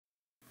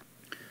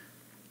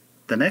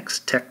The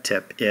next tech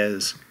tip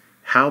is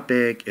how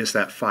big is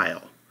that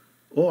file?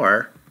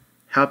 Or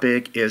how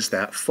big is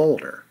that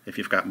folder if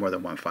you've got more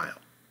than one file?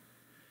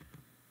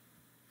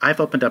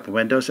 I've opened up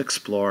Windows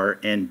Explorer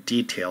in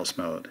Details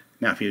mode.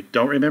 Now, if you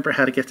don't remember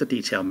how to get to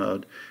Detail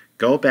mode,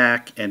 go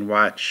back and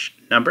watch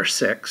number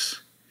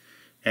 6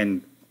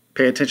 and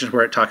pay attention to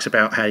where it talks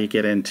about how you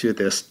get into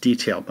this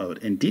Detail mode.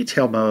 In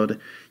Detail mode,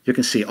 you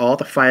can see all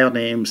the file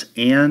names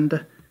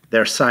and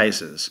their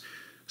sizes.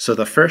 So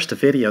the first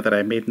video that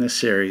I made in this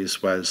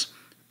series was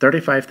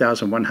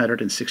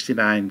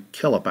 35,169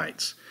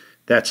 kilobytes.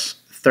 That's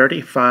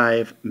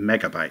 35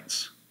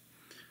 megabytes.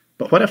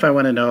 But what if I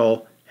want to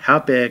know how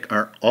big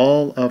are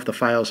all of the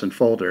files and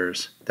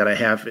folders that I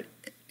have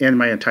in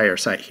my entire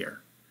site here?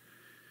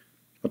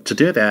 Well, to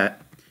do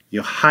that,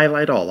 you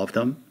highlight all of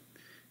them,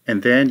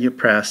 and then you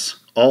press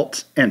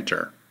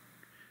Alt-Enter.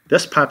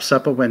 This pops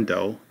up a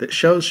window that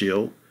shows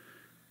you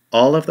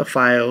all of the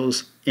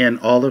files in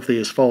all of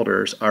these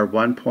folders are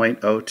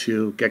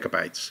 1.02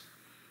 gigabytes.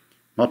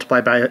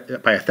 Multiply by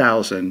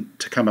 1,000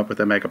 to come up with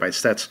the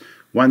megabytes. That's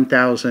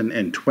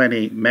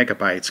 1,020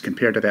 megabytes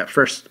compared to that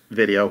first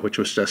video, which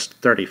was just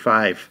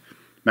 35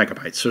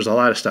 megabytes. So there's a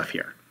lot of stuff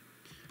here.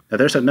 Now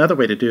there's another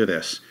way to do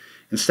this.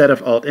 Instead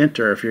of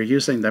Alt-Enter, if you're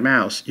using the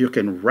mouse, you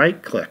can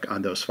right-click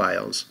on those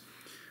files,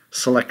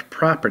 select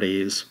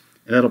Properties,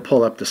 and it'll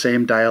pull up the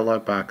same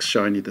dialog box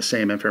showing you the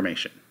same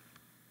information.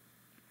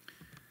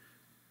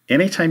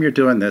 Anytime you're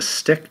doing this,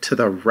 stick to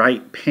the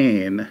right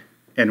pane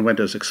in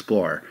Windows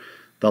Explorer.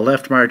 The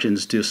left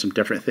margins do some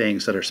different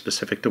things that are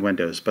specific to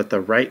Windows, but the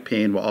right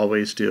pane will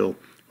always do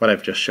what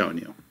I've just shown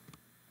you.